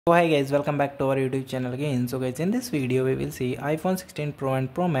So hi guys, welcome back to our YouTube channel again. So guys, in this video we will see iPhone 16 Pro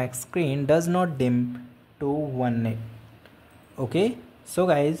and Pro Max screen does not dim to 1 nit. Okay, so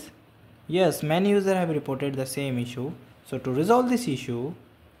guys, yes, many users have reported the same issue. So to resolve this issue,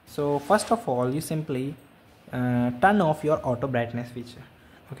 so first of all you simply turn off your auto brightness feature.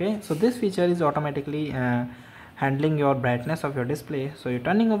 Okay, so this feature is automatically handling your brightness of your display. So you're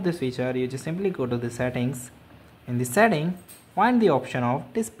turning off this feature, you just simply go to the settings. In the setting, find the option of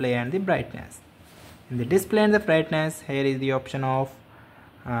display and the brightness. In the display and the brightness, here is the option of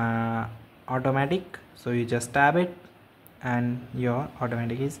automatic. So you just tab it and your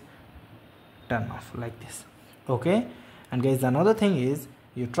automatic is turn off like this. Okay, and guys, another thing is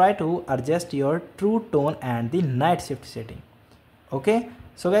you try to adjust your true tone and the night shift setting. Okay,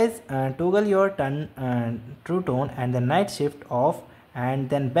 so guys, toggle your true tone and the night shift off and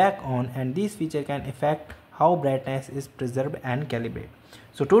then back on, and this feature can affect how brightness is preserved and calibrate.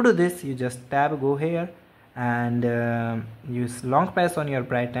 So to do this, you just go here and use long press on your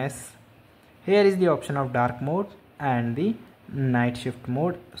brightness. Here is the option of dark mode and the night shift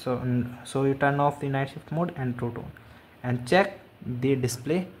mode. So you turn off the night shift mode and true tone and check the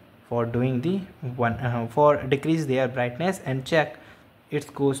display for doing the for decrease their brightness and check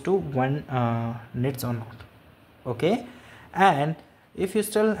it goes to 1 nits or not. Okay, and if you're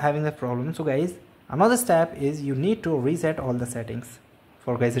still having the problem, so guys, another step is you need to reset all the settings.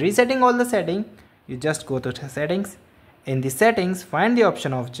 For guys, resetting all the setting, you just go to the settings. In the settings, find the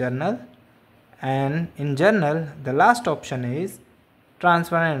option of journal, and in journal the last option is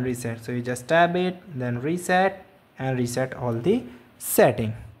transfer and reset. So you just tab it, then reset and reset all the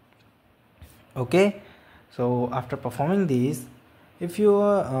setting. Okay, so after performing these, if you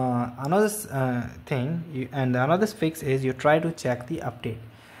another fix is you try to check the update.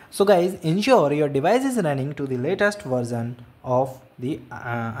 So guys, ensure your device is running to the latest version of the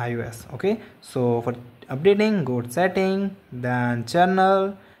iOS. Okay, so for updating, go to setting, then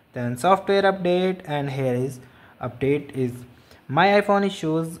journal, then software update, and here is update is my iPhone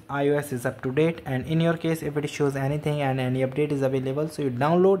shows iOS is up to date, and in your case if it shows anything and any update is available, so you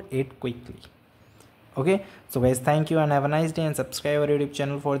download it quickly. Okay, so guys, thank you and have a nice day, and subscribe our YouTube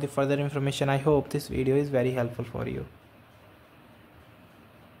channel for the further information. I hope this video is very helpful for you.